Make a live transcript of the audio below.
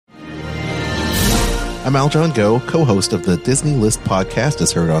I'm Aljon Go, co-host of the Disney List podcast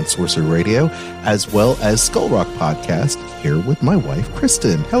as heard on Sorcerer Radio, as well as Skull Rock podcast, here with my wife,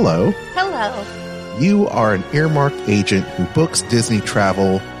 Kristen. Hello. Hello. You are an earmarked agent who books Disney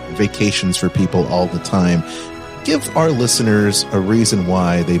travel and vacations for people all the time. Give our listeners a reason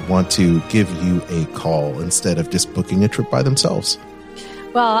why they want to give you a call instead of just booking a trip by themselves.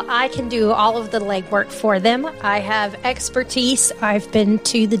 Well, I can do all of the legwork for them. I have expertise. I've been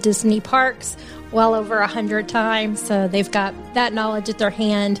to the Disney parks well over 100 times, so they've got that knowledge at their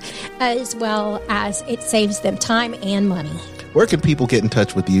hand, as well as it saves them time and money. Where can people get in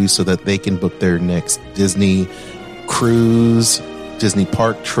touch with you so that they can book their next Disney cruise, Disney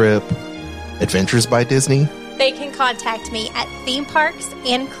park trip, Adventures by Disney? They can contact me at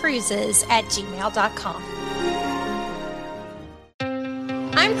themeparksandcruises@gmail.com.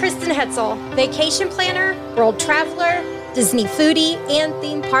 I'm Kristen Hetzel, vacation planner, world traveler, Disney foodie, and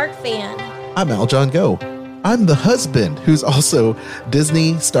theme park fan. I'm Aljon Go. I'm the husband who's also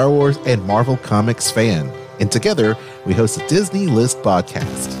Disney, Star Wars, and Marvel Comics fan. And together, we host a Disney List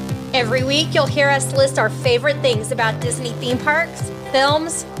podcast. Every week, you'll hear us list our favorite things about Disney theme parks,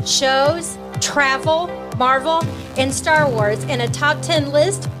 films, shows, travel, Marvel, and Star Wars in a top 10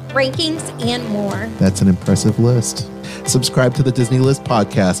 list, rankings, and more. That's an impressive list. Subscribe to the Disney List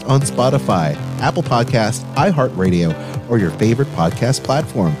podcast on Spotify, Apple Podcasts, iHeartRadio, or your favorite podcast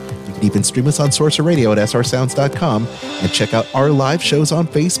platform. You can even stream us on Sorcerer Radio at srsounds.com and check out our live shows on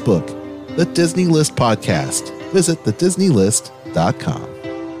Facebook. The Disney List podcast. Visit thedisneylist.com.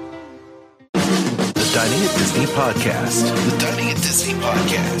 The Dining at Disney podcast. The Dining at Disney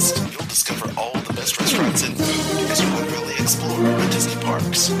podcast. You'll discover all the best restaurants and food as you literally explore the Disney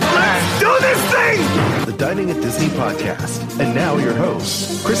parks. Let's do this thing! The Dining at Disney podcast. And now your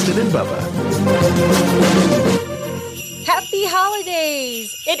hosts, Kristen and Bubba. Happy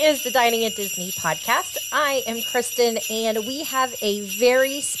holidays! It is the Dining at Disney podcast. I am Kristen, and we have a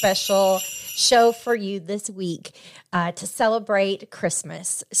very special show for you this week to celebrate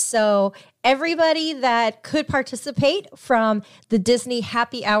Christmas. So everybody that could participate from the Disney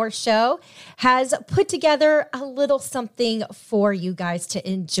Happy Hour show has put together a little something for you guys to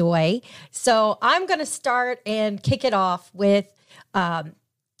enjoy. So I'm going to start and kick it off with,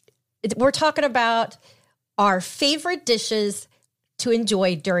 we're talking about our favorite dishes to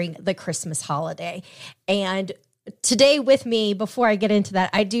enjoy during the Christmas holiday. And today with me, before I get into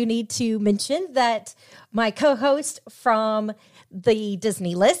that, I do need to mention that my co-host from the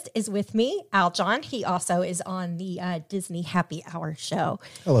Disney List is with me, Aljon. He also is on the Disney Happy Hour show.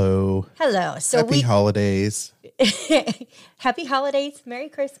 Hello. Hello. So Happy holidays. Happy holidays. Merry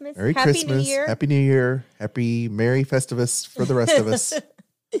Christmas. Merry Happy Christmas. New Year. Happy New Year. Happy Merry Festivus for the rest of us.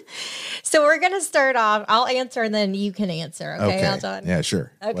 So we're going to start off. I'll answer and then you can answer. Okay, Aljon? Yeah,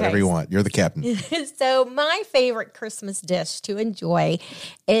 sure. Okay. Whatever you want. You're the captain. So my favorite Christmas dish to enjoy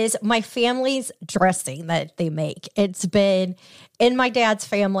is my family's dressing that they make. It's been in my dad's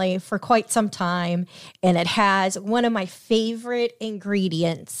family for quite some time, and it has one of my favorite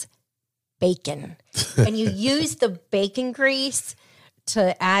ingredients, bacon. And you use the bacon grease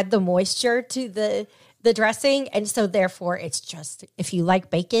to add the moisture to the dressing. And so therefore it's just, if you like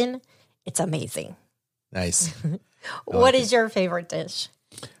bacon, it's amazing. Nice. What is your favorite dish?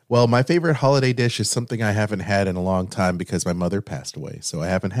 Well, my favorite holiday dish is something I haven't had in a long time because my mother passed away. So I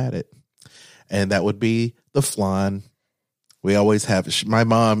haven't had it. And that would be the flan. We always have, my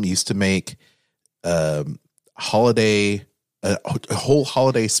mom used to make a whole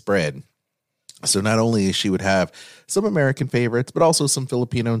holiday spread. So not only she would have some American favorites, but also some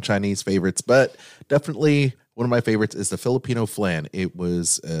Filipino and Chinese favorites. But definitely one of my favorites is the Filipino flan. It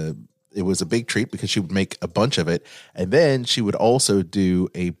was a big treat because she would make a bunch of it. And then she would also do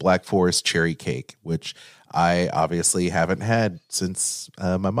a Black Forest cherry cake, which I obviously haven't had since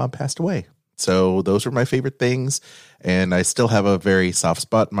my mom passed away. So those were my favorite things. And I still have a very soft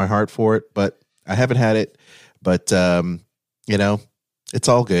spot in my heart for it, but I haven't had it. But, it's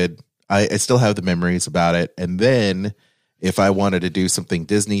all good. I still have the memories about it. And then if I wanted to do something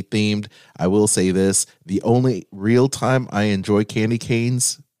Disney themed, I will say this, the only real time I enjoy candy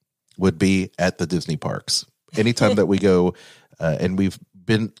canes would be at the Disney parks. Anytime that we go, and we've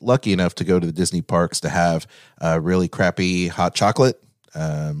been lucky enough to go to the Disney parks to have really crappy hot chocolate,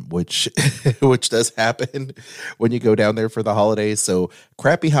 which does happen when you go down there for the holidays. So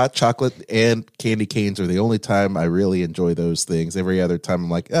crappy hot chocolate and candy canes are the only time I really enjoy those things. Every other time I'm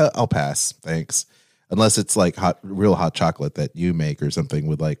like, I'll pass. Thanks. Unless it's like real hot chocolate that you make or something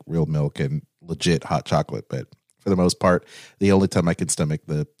with like real milk and legit hot chocolate. But for the most part, the only time I can stomach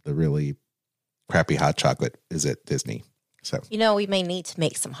the really crappy hot chocolate is at Disney. So, we may need to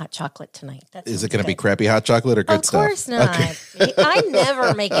make some hot chocolate tonight. is it going to be crappy hot chocolate or good stuff? Of course not. Okay. I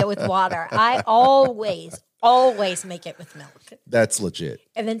never make it with water. I always make it with milk. That's legit.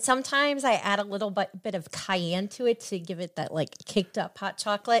 And then sometimes I add a little bit of cayenne to it to give it that kicked up hot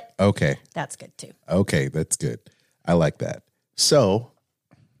chocolate. Okay. That's good too. Okay, that's good. I like that. So,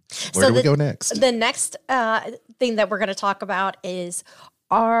 where do we go next? The next thing that we're going to talk about is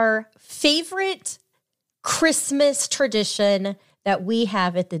our favorite Christmas tradition that we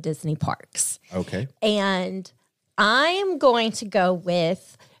have at the Disney parks. Okay. And I'm going to go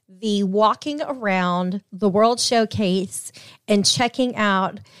with the walking around the World Showcase and checking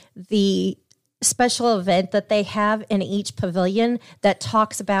out the special event that they have in each pavilion that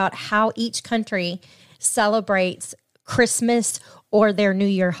talks about how each country celebrates Christmas or their New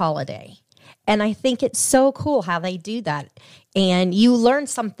Year holiday. And I think it's so cool how they do that. And you learn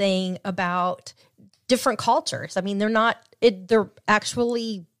something about different cultures. I mean, they're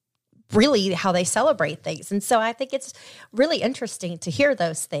actually really how they celebrate things. And so I think it's really interesting to hear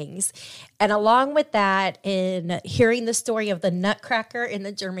those things. And along with that, in hearing the story of the Nutcracker in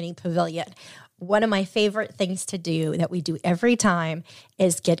the Germany pavilion, one of my favorite things to do that we do every time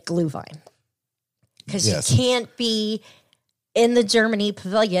is get Glühwein. Because you can't be in the Germany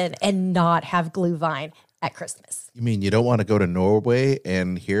pavilion and not have Glühwein at Christmas. You mean you don't want to go to Norway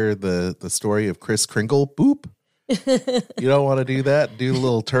and hear the story of Kris Kringle? Boop. You don't want to do that? Do a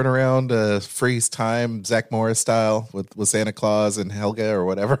little turnaround, freeze time, Zach Morris style with Santa Claus and Helga or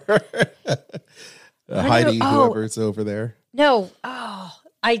whatever. Heidi, whoever's over there. No. Oh,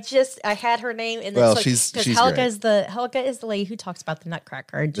 I had her name in the well, she's Helga great. is the lady who talks about the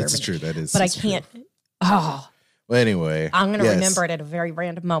Nutcracker in Germany. That's true. That is. But I can't. True. Oh. Well, anyway, I'm going to remember it at a very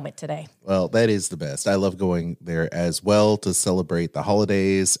random moment today. Well, that is the best. I love going there as well to celebrate the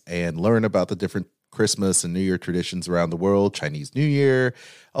holidays and learn about the different Christmas and New Year traditions around the world, Chinese New Year,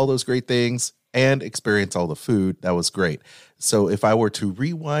 all those great things, and experience all the food. That was great. So if I were to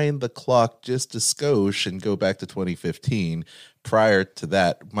rewind the clock just a skosh and go back to 2015, prior to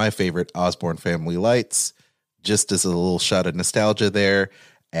that, my favorite Osborne Family Lights, just as a little shot of nostalgia there,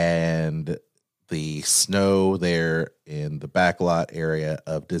 and the snow there in the backlot area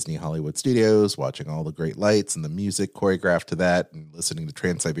of Disney Hollywood Studios, watching all the great lights and the music choreographed to that, and listening to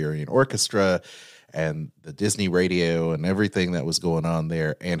Trans-Siberian Orchestra and the Disney radio and everything that was going on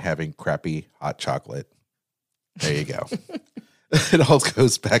there, and having crappy hot chocolate. There you go. It all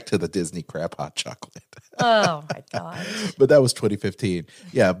goes back to the Disney crap hot chocolate. Oh my God. But that was 2015.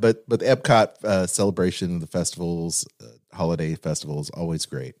 Yeah, but the Epcot celebration of the festivals, holiday festivals, always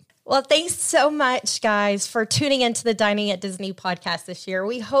great. Well, thanks so much, guys, for tuning into the Dining at Disney podcast this year.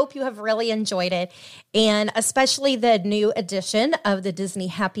 We hope you have really enjoyed it, and especially the new edition of the Disney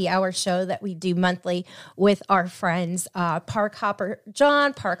Happy Hour show that we do monthly with our friends, Park Hopper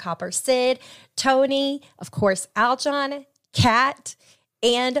John, Park Hopper Sid, Tony, of course, Aljon, Kat,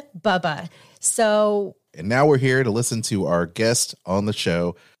 and Bubba. And now we're here to listen to our guest on the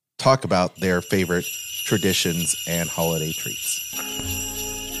show talk about their favorite traditions and holiday treats.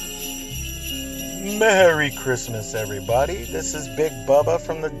 Merry Christmas, everybody. This is Big Bubba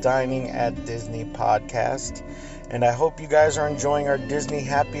from the Dining at Disney podcast, and I hope you guys are enjoying our Disney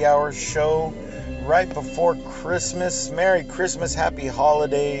Happy Hour show right before Christmas. Merry Christmas, happy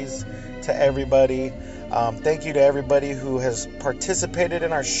holidays to everybody. Thank you to everybody who has participated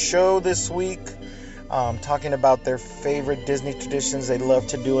in our show this week, talking about their favorite Disney traditions they love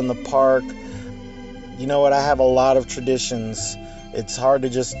to do in the park. You know what? I have a lot of traditions. It's hard to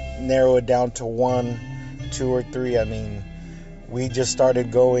just narrow it down to 1, 2, or 3. I mean, we just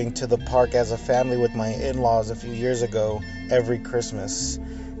started going to the park as a family with my in-laws a few years ago every Christmas.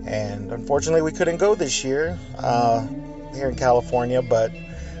 And unfortunately, we couldn't go this year here in California, but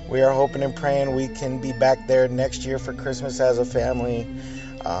we are hoping and praying we can be back there next year for Christmas as a family,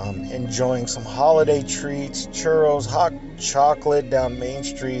 enjoying some holiday treats, churros, hot chocolate down Main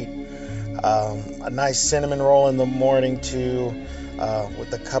Street, a nice cinnamon roll in the morning too,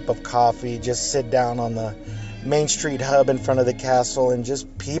 with a cup of coffee. Just sit down on the Main Street hub in front of the castle and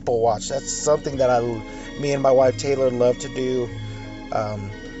just people watch. That's something that me and my wife Taylor love to do.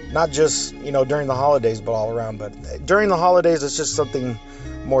 Not just, during the holidays, but all around. But during the holidays, it's just something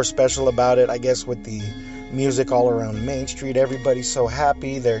more special about it, I guess, with the music all around Main Street. Everybody's so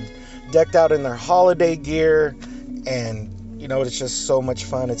happy. They're decked out in their holiday gear, and it's just so much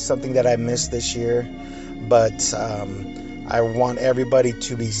fun. It's something that I missed this year, but I want everybody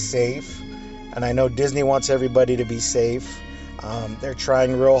to be safe, and I know Disney wants everybody to be safe. They're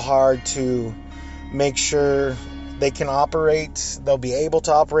trying real hard to make sure they can operate. They'll be able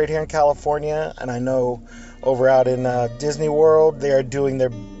to operate here in California, and I know over out in Disney World. They are doing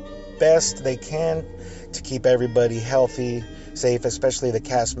their best they can to keep everybody healthy, safe, especially the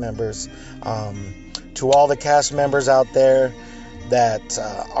cast members. To all the cast members out there that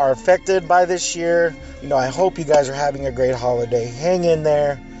are affected by this year, I hope you guys are having a great holiday. Hang in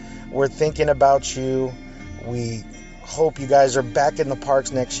there. We're thinking about you. We hope you guys are back in the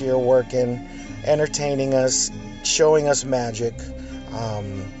parks next year working, entertaining us, showing us magic.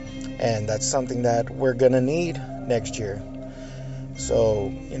 And that's something that we're going to need next year.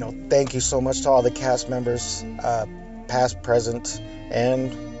 So, thank you so much to all the cast members, past, present,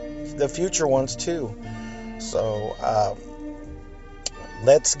 and the future ones too. So,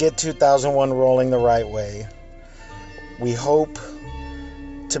 let's get 2001 rolling the right way. We hope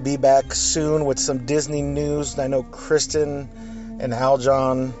to be back soon with some Disney news. I know Kristen and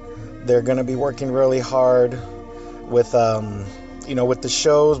Aljon, they're going to be working really hard with, with the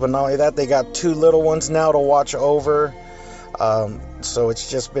shows. But not only that, they got 2 little ones now to watch over. So it's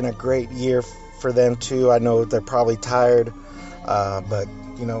just been a great year for them too. I know they're probably tired. But,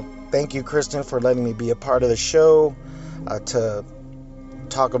 thank you, Kristen, for letting me be a part of the show to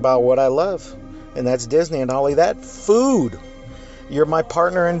talk about what I love, and that's Disney. And not only that, food. You're my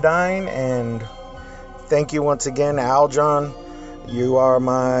partner in Dine, and thank you once again, Aljon. You are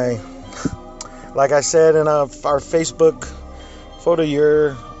my, like I said in our Facebook photo,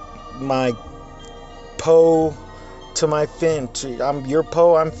 you're my Poe to my Finn. I'm your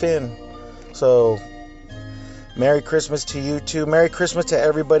Poe, I'm Finn. So, Merry Christmas to you too. Merry Christmas to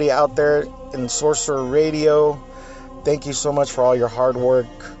everybody out there in Sorcerer Radio. Thank you so much for all your hard work.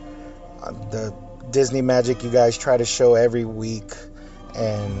 The Disney magic you guys try to show every week.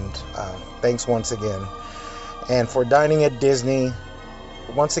 And thanks once again. And for Dining at Disney,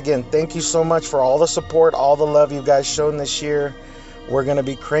 once again, thank you so much for all the support, all the love you guys shown this year. We're going to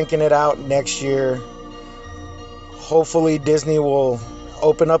be cranking it out next year. Hopefully Disney will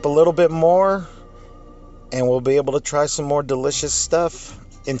open up a little bit more, and we'll be able to try some more delicious stuff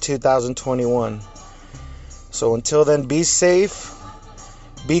in 2021. So until then, be safe,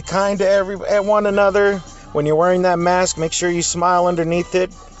 be kind to one another. When you're wearing that mask, make sure you smile underneath it.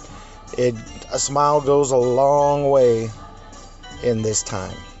 A smile goes a long way in this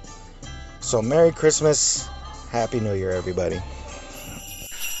time. So Merry Christmas, Happy New Year, everybody.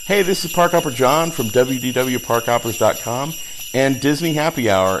 Hey, this is Park Hopper John from www.parkhoppers.com and Disney Happy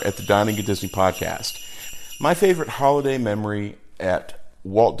Hour at the Dining at Disney podcast. My favorite holiday memory at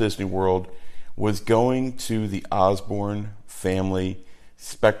Walt Disney World was going to the Osborne family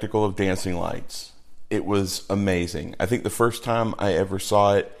spectacle of dancing lights. It was amazing. I think the first time I ever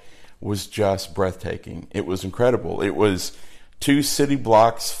saw it was just breathtaking. It was incredible. It was 2 city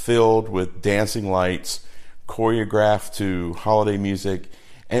blocks filled with dancing lights, choreographed to holiday music,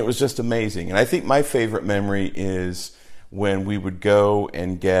 and it was just amazing. And I think my favorite memory is when we would go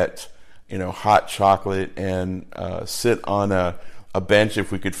and get, hot chocolate and sit on a bench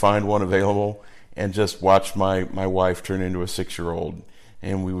if we could find one available, and just watch my wife turn into a 6-year-old.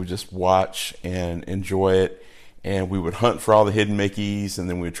 And we would just watch and enjoy it. And we would hunt for all the hidden Mickeys, and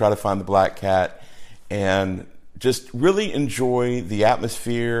then we would try to find the black cat, and just really enjoy the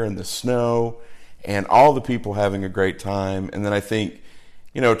atmosphere and the snow and all the people having a great time. And then I think,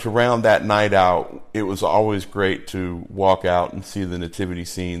 to round that night out, it was always great to walk out and see the nativity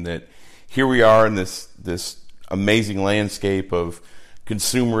scene, that here we are in this amazing landscape of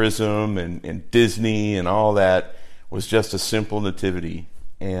consumerism and Disney and all that was just a simple nativity.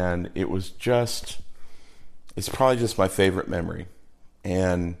 And it's probably just my favorite memory.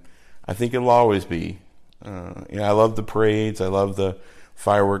 And I think it'll always be. I love the parades, I love the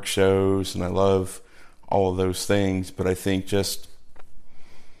fireworks shows, and I love all of those things. But I think just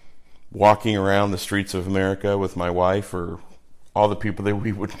walking around the streets of America with my wife, or all the people that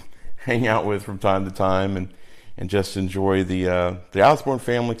we would hang out with from time to time, and just enjoy the Osborne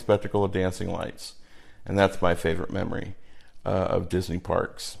family spectacle of dancing lights. And that's my favorite memory of Disney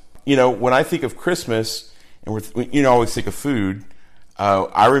parks. When I think of Christmas, and always think of food,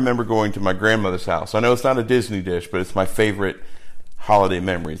 I remember going to my grandmother's house. I know it's not a Disney dish, but it's my favorite holiday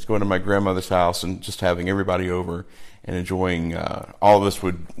memory. It's going to my grandmother's house and just having everybody over and enjoying. All of us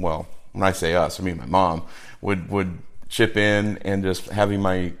would, well, when I say us, I mean my mom would chip in, and just having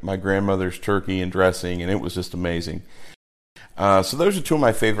my grandmother's turkey and dressing, and it was just amazing. So those are 2 of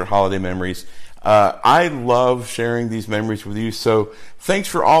my favorite holiday memories. I love sharing these memories with you, so thanks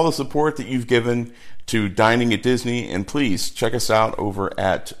for all the support that you've given to Dining at Disney, and please check us out over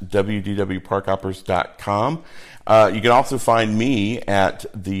at www.parkhoppers.com. You can also find me at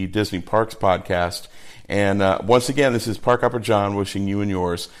the Disney Parks Podcast, And once again, this is Park Hopper John wishing you and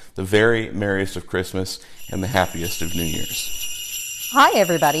yours the very merriest of Christmas and the happiest of New Year's. Hi,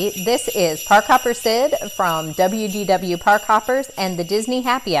 everybody. This is Park Hopper Sid from WDW Park Hoppers and the Disney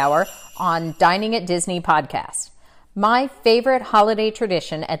Happy Hour on Dining at Disney podcast. My favorite holiday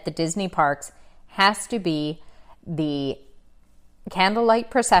tradition at the Disney parks has to be the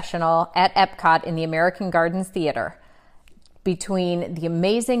candlelight processional at Epcot in the American Gardens Theater. Between the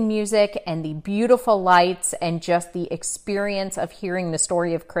amazing music and the beautiful lights and just the experience of hearing the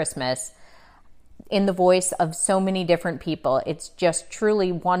story of Christmas in the voice of so many different people, it's just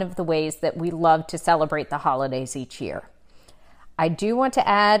truly one of the ways that we love to celebrate the holidays each year. I do want to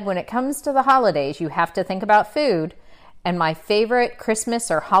add, when it comes to the holidays, you have to think about food, and my favorite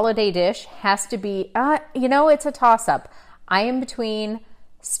Christmas or holiday dish has to be, it's a toss-up. I am between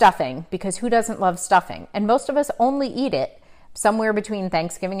stuffing, because who doesn't love stuffing? And most of us only eat it somewhere between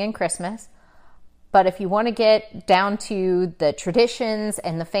Thanksgiving and Christmas. But if you want to get down to the traditions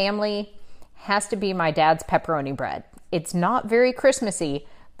and the family, has to be my dad's pepperoni bread. It's not very Christmassy,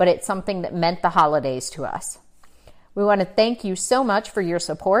 but it's something that meant the holidays to us. We want to thank you so much for your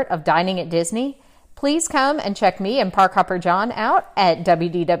support of Dining at Disney. Please come and check me and Park Hopper John out at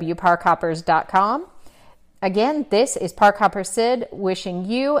wdwparkhoppers.com. Again, this is Park Hopper Sid wishing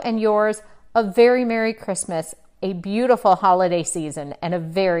you and yours a very Merry Christmas, a beautiful holiday season, and a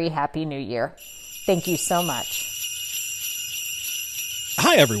very Happy New Year. Thank you so much.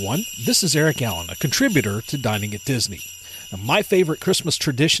 Hi, everyone. This is Eric Allen, a contributor to Dining at Disney. Now, my favorite Christmas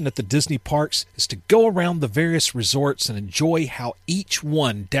tradition at the Disney parks is to go around the various resorts and enjoy how each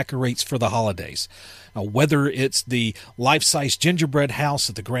one decorates for the holidays. Now, whether it's the life-size gingerbread house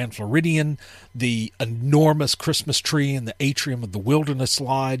at the Grand Floridian, the enormous Christmas tree in the atrium of the Wilderness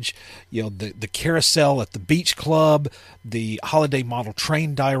Lodge, the carousel at the Beach Club, the holiday model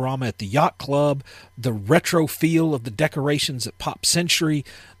train diorama at the Yacht Club, the retro feel of the decorations at Pop Century,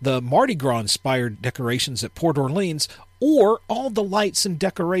 the Mardi Gras-inspired decorations at Port Orleans, or all the lights and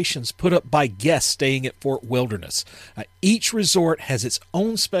decorations put up by guests staying at Fort Wilderness. Each resort has its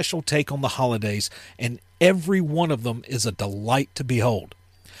own special take on the holidays, and every one of them is a delight to behold.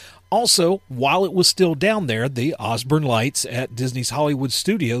 Also, while it was still down there, the Osborne lights at Disney's Hollywood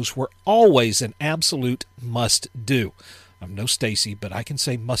Studios were always an absolute must-do. I'm no Stacy, but I can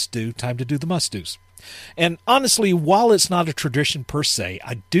say must-do. Time to do the must-dos. And honestly, while it's not a tradition per se,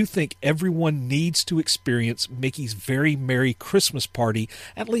 I do think everyone needs to experience Mickey's Very Merry Christmas Party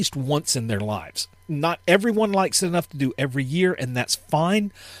at least once in their lives. Not everyone likes it enough to do every year, and that's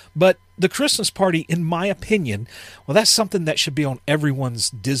fine. But the Christmas party, in my opinion, well, that's something that should be on everyone's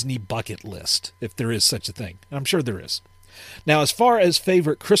Disney bucket list, if there is such a thing. And I'm sure there is. Now, as far as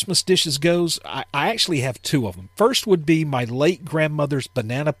favorite Christmas dishes goes, I actually have two of them. First would be my late grandmother's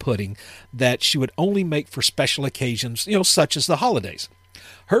banana pudding that she would only make for special occasions, such as the holidays.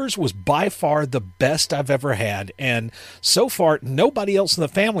 Hers was by far the best I've ever had, and so far, nobody else in the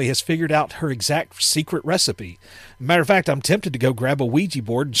family has figured out her exact secret recipe. Matter of fact, I'm tempted to go grab a Ouija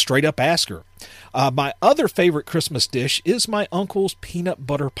board and straight up ask her. My other favorite Christmas dish is my uncle's peanut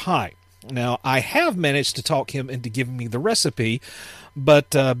butter pie. Now, I have managed to talk him into giving me the recipe,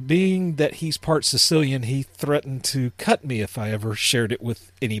 but being that he's part Sicilian, he threatened to cut me if I ever shared it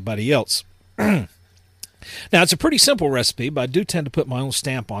with anybody else. Now, it's a pretty simple recipe, but I do tend to put my own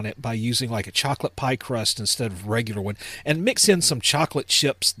stamp on it by using like a chocolate pie crust instead of regular one, and mix in some chocolate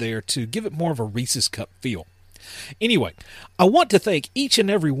chips there to give it more of a Reese's Cup feel. Anyway, I want to thank each and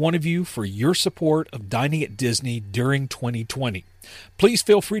every one of you for your support of Dining at Disney during 2020. Please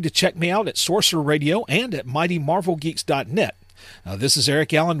feel free to check me out at Sorcerer Radio and at MightyMarvelGeeks.net. Now, this is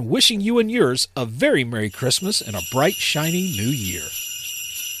Eric Allen wishing you and yours a very Merry Christmas and a bright, shiny New Year.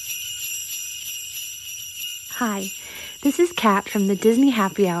 Hi, this is Kat from the Disney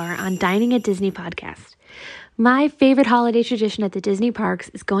Happy Hour on Dining at Disney podcast. My favorite holiday tradition at the Disney parks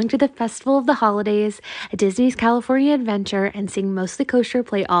is going to the Festival of the Holidays at Disney's California Adventure and seeing Mostly Kosher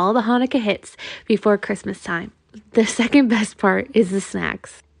play all the Hanukkah hits before Christmas time. The second best part is the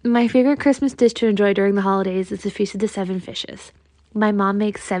snacks. My favorite Christmas dish to enjoy during the holidays is the Feast of the Seven Fishes. My mom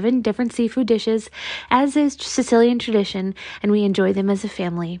makes 7 different seafood dishes, as is Sicilian tradition, and we enjoy them as a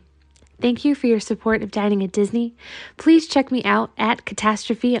family. Thank you for your support of Dining at Disney. Please check me out at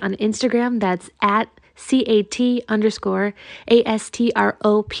Catastrophe on Instagram. That's at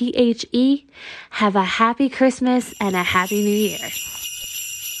CAT_ASTROPHE. Have a happy Christmas and a happy New Year.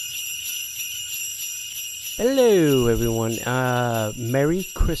 Hello, everyone. Merry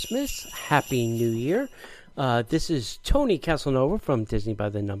Christmas. Happy New Year. This is Tony Casanova from Disney by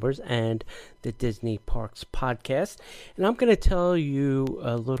the Numbers and the Disney Parks Podcast. And I'm going to tell you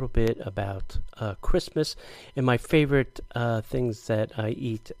a little bit about Christmas and my favorite things that I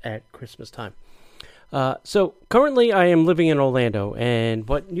eat at Christmas time. So currently I am living in Orlando, and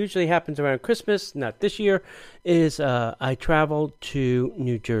what usually happens around Christmas, not this year, is I travel to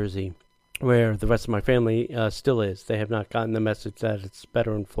New Jersey, where the rest of my family still is. They have not gotten the message that it's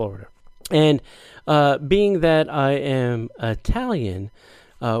better in Florida. And being that I am Italian,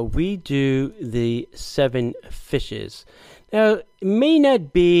 we do the 7 fishes. Now, it may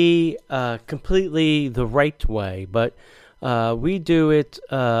not be completely the right way, but we do it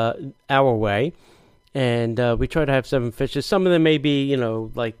our way. And we try to have 7 fishes. Some of them may be,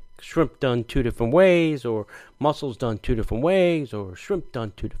 like shrimp done 2 different ways, or mussels done 2 different ways, or shrimp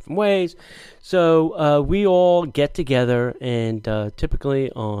done 2 different ways. So we all get together and typically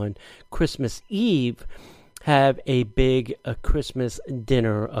on Christmas Eve have a big Christmas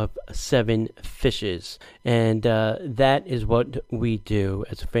dinner of 7 fishes. And that is what we do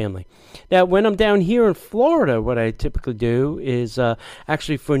as a family. Now, when I'm down here in Florida, what I typically do is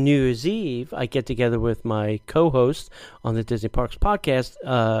actually for New Year's Eve, I get together with my co-host on the Disney Parks Podcast,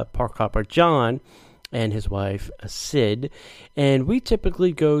 Park Hopper John, and his wife, Sid. And we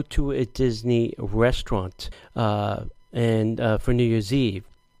typically go to a Disney restaurant and for New Year's Eve.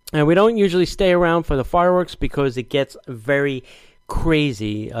 And we don't usually stay around for the fireworks because it gets very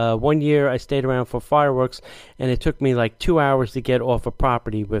crazy. One year I stayed around for fireworks, and it took me like 2 hours to get off a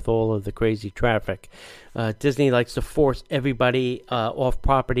property with all of the crazy traffic. Disney likes to force everybody off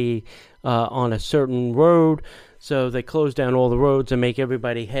property on a certain road, so they close down all the roads and make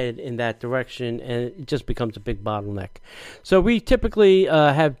everybody head in that direction, and it just becomes a big bottleneck. So we typically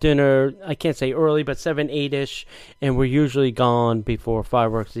have dinner, I can't say early, but 7, 8-ish, and we're usually gone before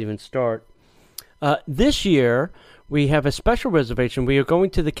fireworks even start. This year, we have a special reservation. We are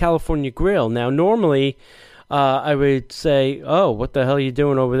going to the California Grill. Now, normally, I would say, oh, what the hell are you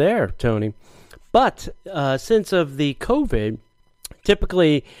doing over there, Tony? But since of the COVID,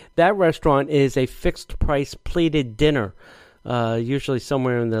 typically that restaurant is a fixed price plated dinner, usually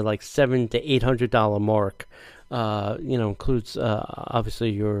somewhere in the like $700 to $800 mark. Includes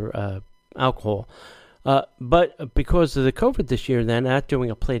obviously your alcohol. But because of the COVID this year, they're not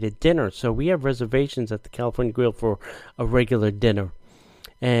doing a plated dinner. So we have reservations at the California Grill for a regular dinner.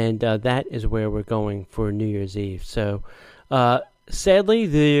 And that is where we're going for New Year's Eve. So sadly,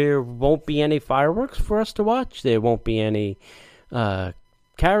 there won't be any fireworks for us to watch. There won't be any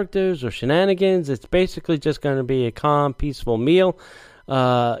characters or shenanigans. It's basically just going to be a calm, peaceful meal.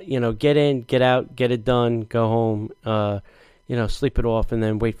 Get in, get out, get it done, go home, sleep it off, and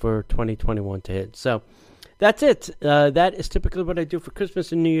then wait for 2021 to hit. So that's it. That is typically what I do for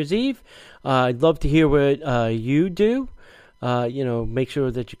Christmas and New Year's Eve. I'd love to hear what you do. Make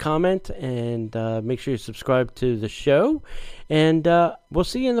sure that you comment and make sure you subscribe to the show. And we'll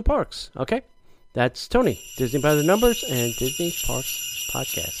see you in the parks, okay? That's Tony, Disney by the Numbers and Disney Parks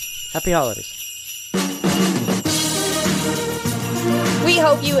Podcast. Happy holidays. We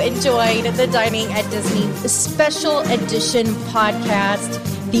hope you enjoyed the Dining at Disney special edition podcast,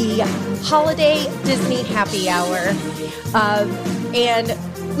 the Holiday Disney Happy Hour.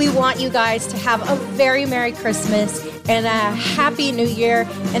 And we want you guys to have a very Merry Christmas and a Happy New Year.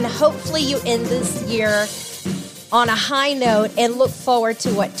 And hopefully you end this year on a high note and look forward to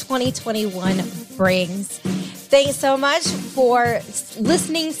what 2021 brings. Thanks so much for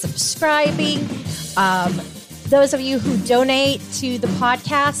listening, subscribing. Those of you who donate to the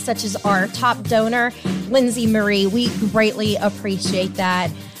podcast, such as our top donor, Lindsay Marie, we greatly appreciate that.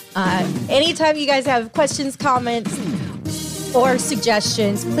 Anytime you guys have questions, comments, or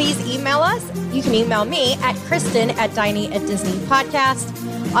suggestions, please email us. You can email me at Kristen@Dining@Disney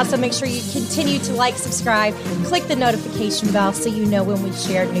Podcast. Also, make sure you continue to like, subscribe, click the notification bell so you know when we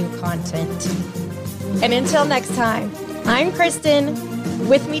share new content. And until next time, I'm Kristen.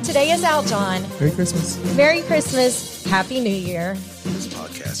 With me today is Aljon. Merry Christmas. Merry Christmas. Happy New Year. This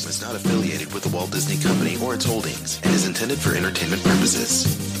podcast is not affiliated with the Walt Disney Company or its holdings and is intended for entertainment purposes.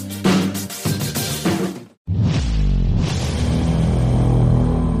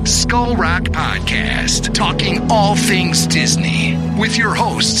 Skull Rock Podcast, talking all things Disney, with your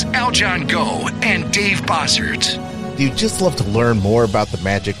hosts Aljon Go and Dave Bossert. Do you just love to learn more about the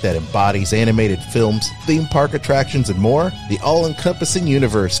magic that embodies animated films, theme park attractions, and more? The all-encompassing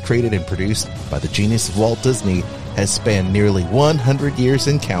universe created and produced by the genius of Walt Disney has spanned nearly 100 years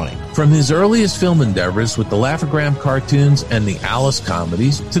and counting. From his earliest film endeavors with the Laugh-O-Gram cartoons and the Alice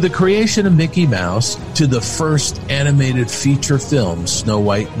comedies, to the creation of Mickey Mouse, to the first animated feature film, Snow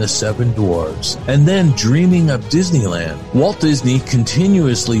White and the Seven Dwarfs, and then dreaming up Disneyland, Walt Disney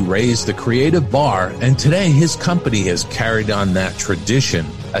continuously raised the creative bar, and today his company has carried on that tradition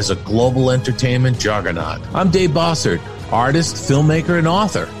as a global entertainment juggernaut. I'm Dave Bossert, artist, filmmaker, and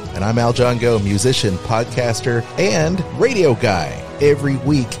author. And I'm Al John Go, musician, podcaster, and radio guy. Every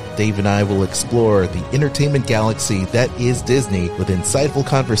week, Dave and I will explore the entertainment galaxy that is Disney with insightful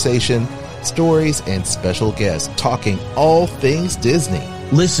conversation, stories, and special guests talking all things Disney.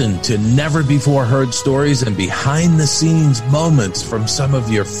 Listen to never-before-heard stories and behind-the-scenes moments from some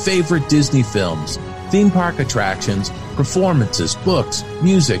of your favorite Disney films, theme park attractions, performances, books,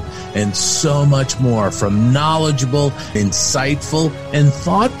 music, and so much more from knowledgeable, insightful, and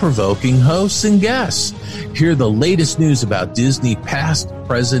thought-provoking hosts and guests. Hear the latest news about Disney past,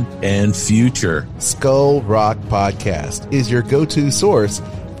 present, and future. Skull Rock Podcast is your go-to source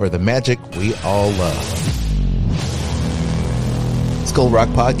for the magic we all love. Skull Rock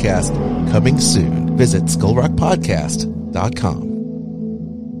Podcast, coming soon. Visit skullrockpodcast.com.